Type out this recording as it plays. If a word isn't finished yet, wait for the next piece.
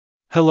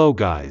Hello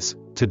guys,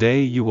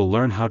 today you will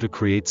learn how to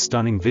create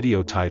stunning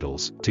video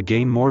titles to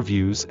gain more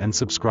views and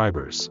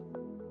subscribers.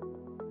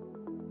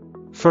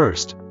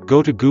 First,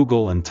 go to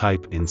Google and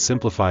type in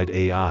Simplified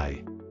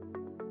AI.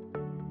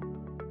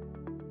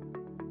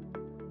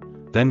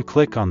 Then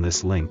click on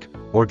this link,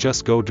 or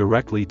just go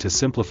directly to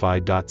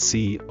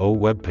simplified.co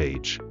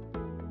webpage.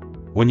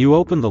 When you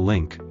open the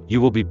link,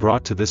 you will be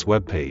brought to this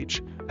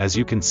webpage. As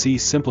you can see,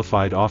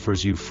 Simplified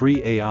offers you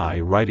free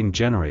AI writing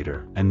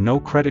generator, and no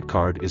credit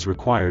card is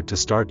required to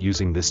start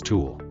using this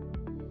tool.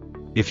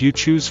 If you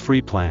choose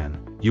free plan,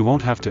 you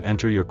won't have to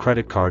enter your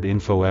credit card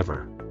info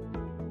ever.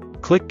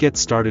 Click Get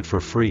Started for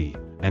free,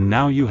 and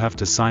now you have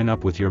to sign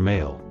up with your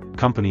mail,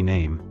 company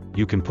name,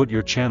 you can put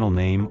your channel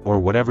name or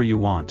whatever you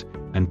want,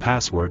 and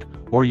password,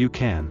 or you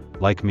can,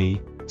 like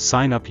me,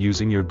 sign up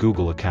using your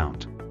Google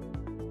account.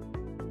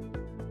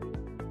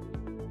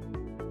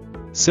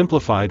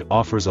 Simplified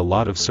offers a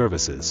lot of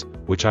services,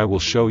 which I will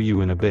show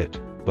you in a bit,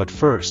 but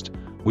first,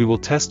 we will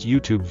test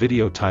YouTube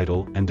video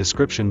title and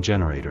description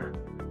generator.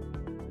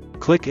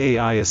 Click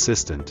AI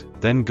Assistant,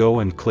 then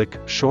go and click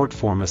Short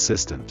Form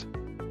Assistant.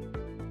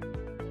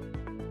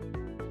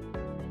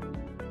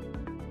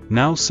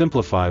 Now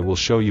Simplify will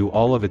show you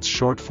all of its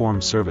short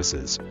form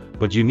services,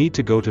 but you need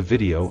to go to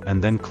Video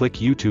and then click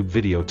YouTube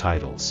Video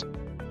Titles.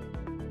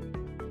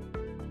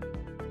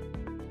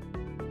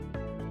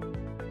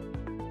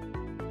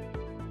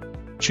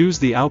 Choose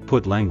the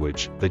output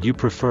language that you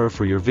prefer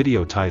for your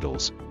video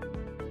titles.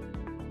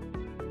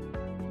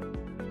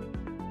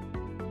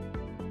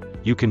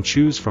 You can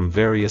choose from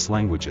various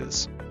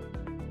languages.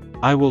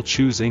 I will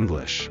choose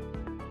English.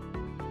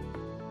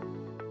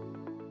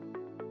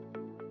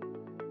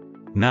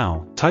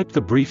 Now, type the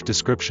brief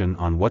description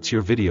on what's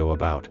your video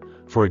about.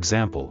 For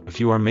example, if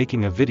you are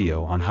making a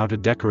video on how to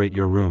decorate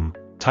your room,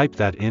 type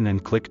that in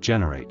and click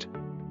Generate.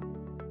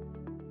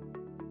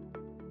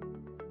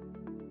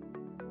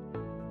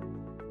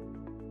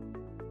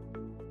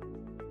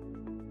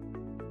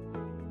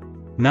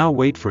 Now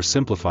wait for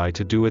Simplify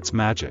to do its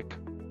magic.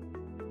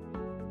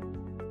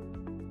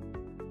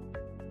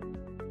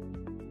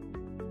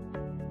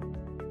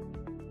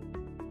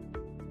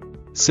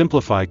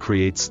 Simplify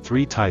creates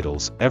 3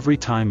 titles every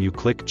time you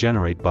click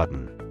Generate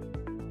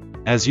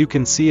button. As you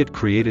can see, it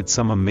created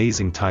some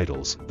amazing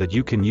titles that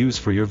you can use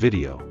for your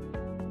video.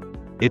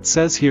 It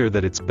says here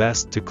that it's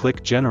best to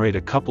click Generate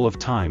a couple of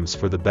times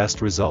for the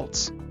best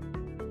results.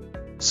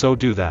 So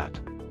do that.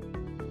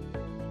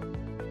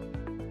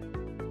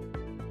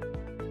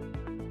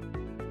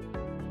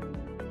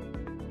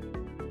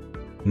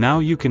 Now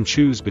you can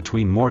choose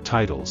between more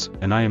titles,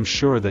 and I am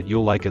sure that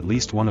you'll like at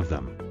least one of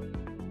them.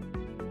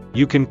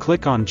 You can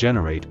click on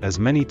Generate as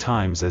many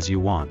times as you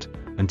want,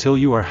 until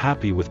you are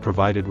happy with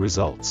provided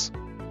results.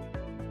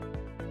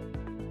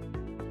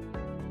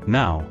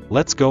 Now,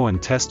 let's go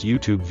and test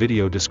YouTube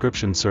Video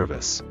Description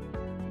Service.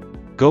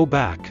 Go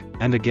back,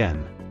 and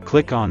again,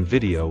 click on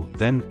Video,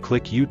 then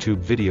click YouTube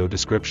Video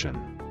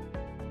Description.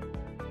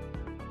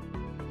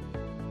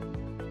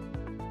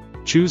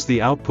 Choose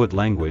the output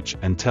language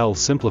and tell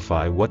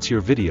Simplify what's your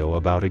video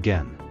about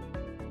again.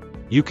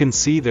 You can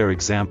see their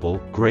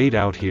example grayed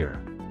out here.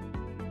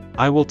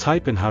 I will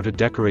type in how to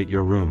decorate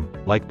your room,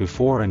 like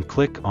before, and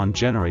click on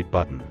Generate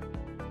button.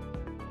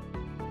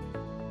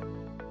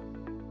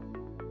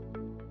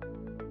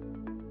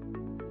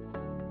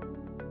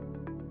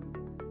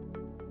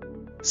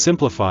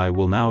 Simplify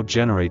will now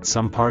generate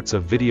some parts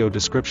of video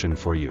description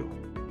for you.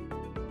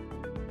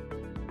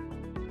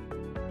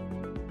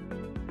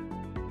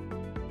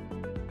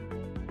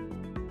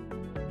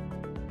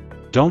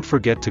 Don't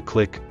forget to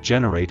click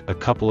Generate a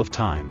couple of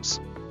times.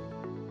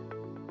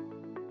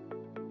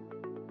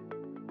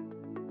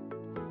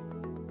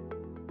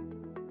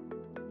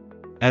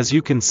 As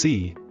you can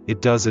see,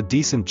 it does a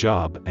decent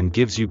job and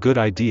gives you good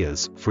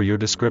ideas for your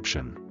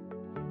description.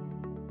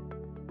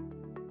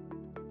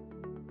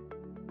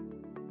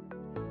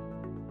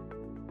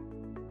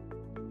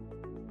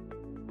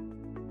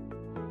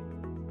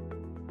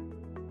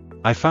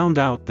 I found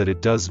out that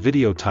it does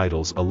video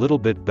titles a little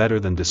bit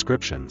better than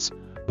descriptions,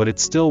 but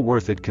it's still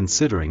worth it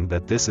considering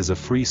that this is a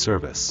free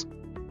service.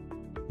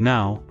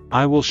 Now,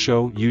 I will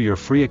show you your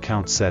free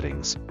account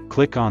settings.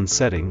 Click on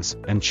Settings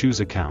and choose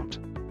Account.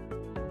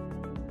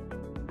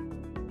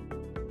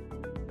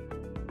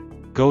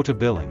 Go to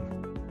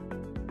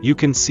Billing. You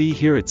can see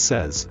here it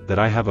says that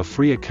I have a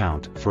free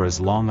account for as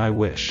long I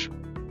wish.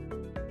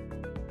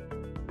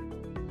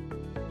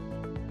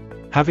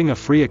 Having a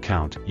free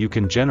account, you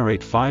can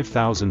generate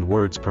 5,000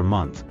 words per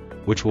month,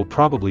 which will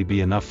probably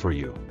be enough for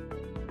you.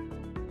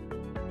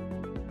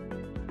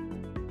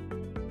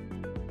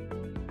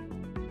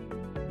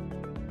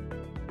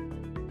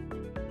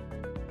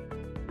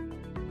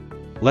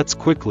 Let's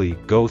quickly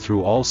go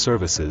through all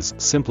services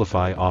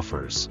Simplify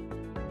offers.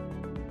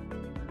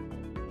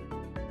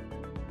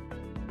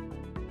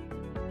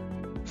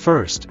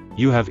 First,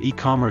 you have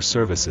e-commerce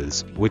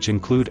services, which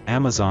include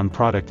Amazon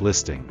product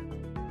listing,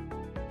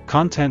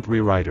 content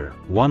rewriter,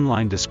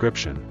 one-line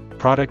description,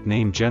 product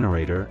name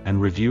generator,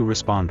 and review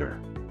responder.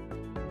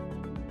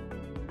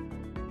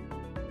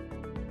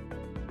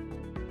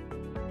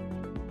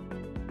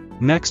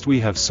 Next we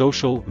have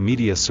social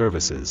media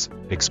services,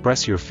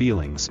 express your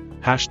feelings,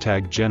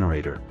 hashtag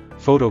generator,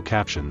 photo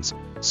captions,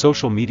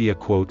 social media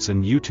quotes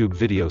and YouTube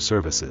video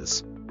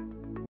services.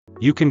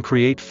 You can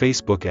create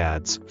Facebook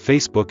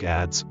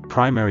ads,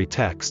 primary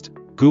text,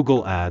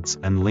 Google ads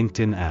and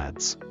LinkedIn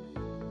ads.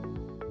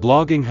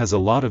 Blogging has a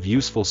lot of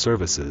useful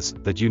services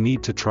that you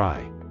need to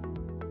try.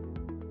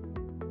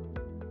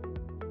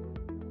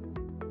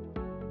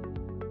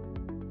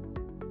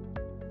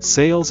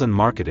 Sales and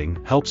marketing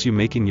helps you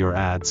making your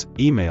ads,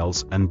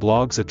 emails, and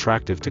blogs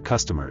attractive to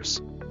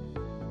customers.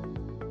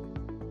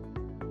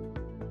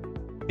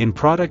 In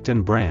product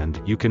and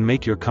brand, you can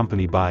make your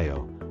company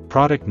bio,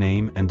 product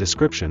name and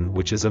description,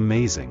 which is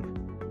amazing.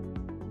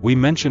 We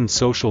mentioned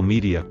social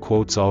media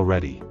quotes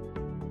already.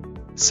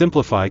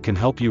 Simplify can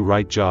help you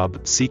write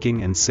job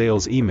seeking and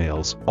sales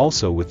emails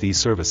also with these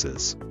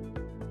services.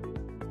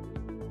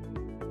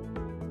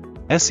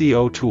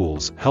 SEO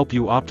tools help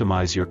you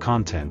optimize your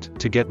content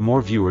to get more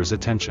viewers'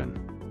 attention.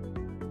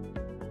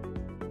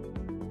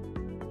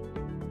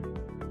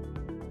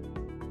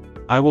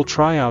 I will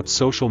try out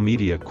social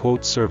media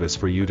quote service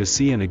for you to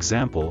see an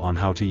example on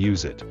how to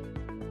use it.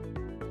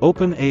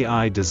 Open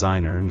AI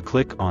Designer and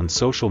click on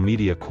Social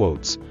Media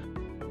Quotes.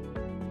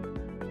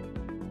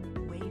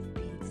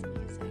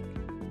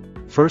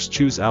 First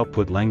choose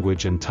output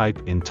language and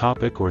type in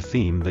topic or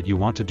theme that you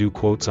want to do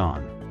quotes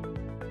on.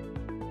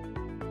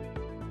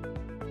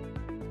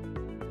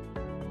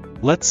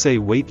 Let's say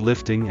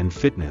weightlifting and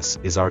fitness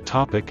is our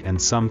topic and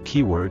some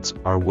keywords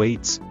are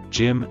weights,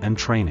 gym and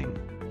training.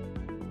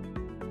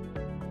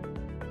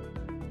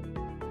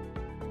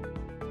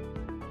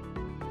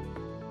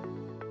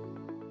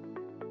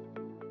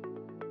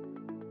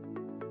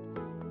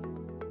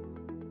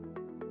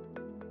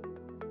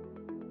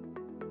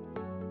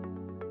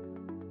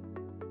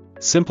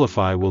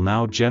 Simplify will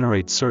now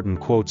generate certain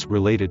quotes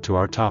related to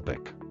our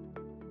topic.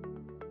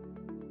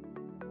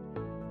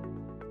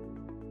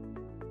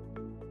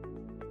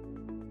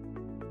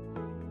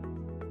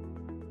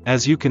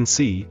 As you can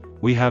see,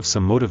 we have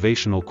some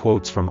motivational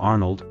quotes from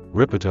Arnold,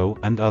 Ripito,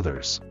 and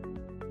others.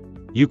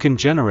 You can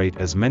generate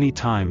as many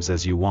times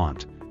as you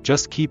want,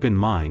 just keep in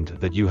mind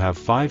that you have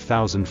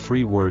 5,000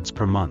 free words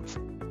per month.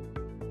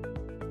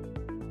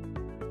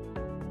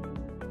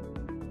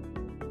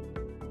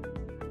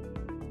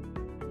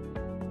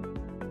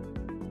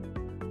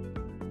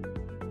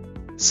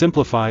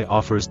 Simplify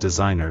offers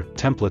designer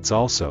templates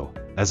also,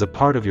 as a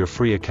part of your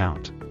free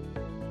account.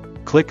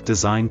 Click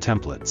Design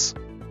Templates.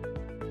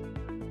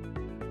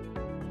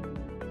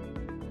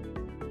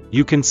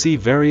 You can see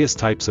various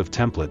types of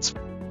templates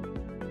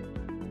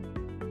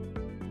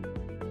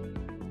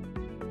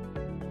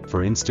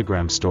for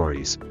Instagram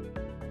stories,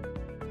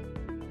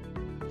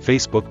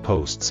 Facebook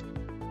posts,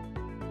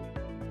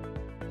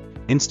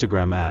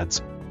 Instagram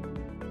ads,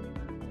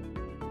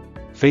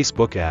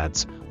 Facebook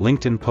ads,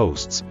 LinkedIn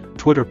posts,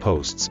 Twitter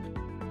posts.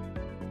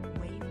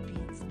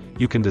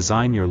 You can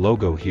design your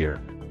logo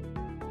here.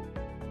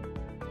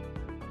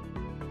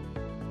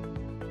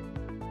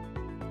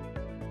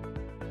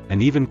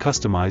 And even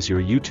customize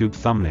your YouTube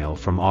thumbnail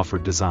from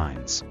offered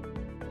designs.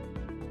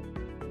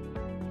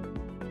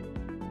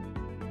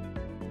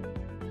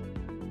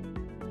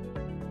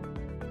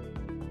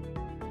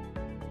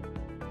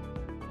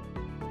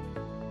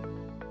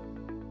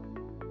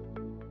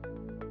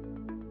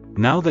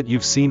 Now that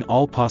you've seen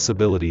all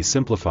possibilities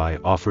Simplify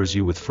offers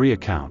you with free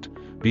account,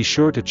 be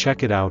sure to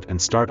check it out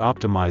and start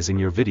optimizing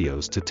your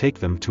videos to take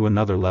them to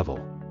another level.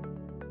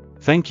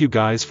 Thank you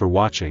guys for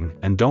watching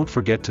and don't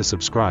forget to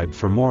subscribe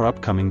for more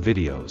upcoming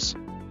videos.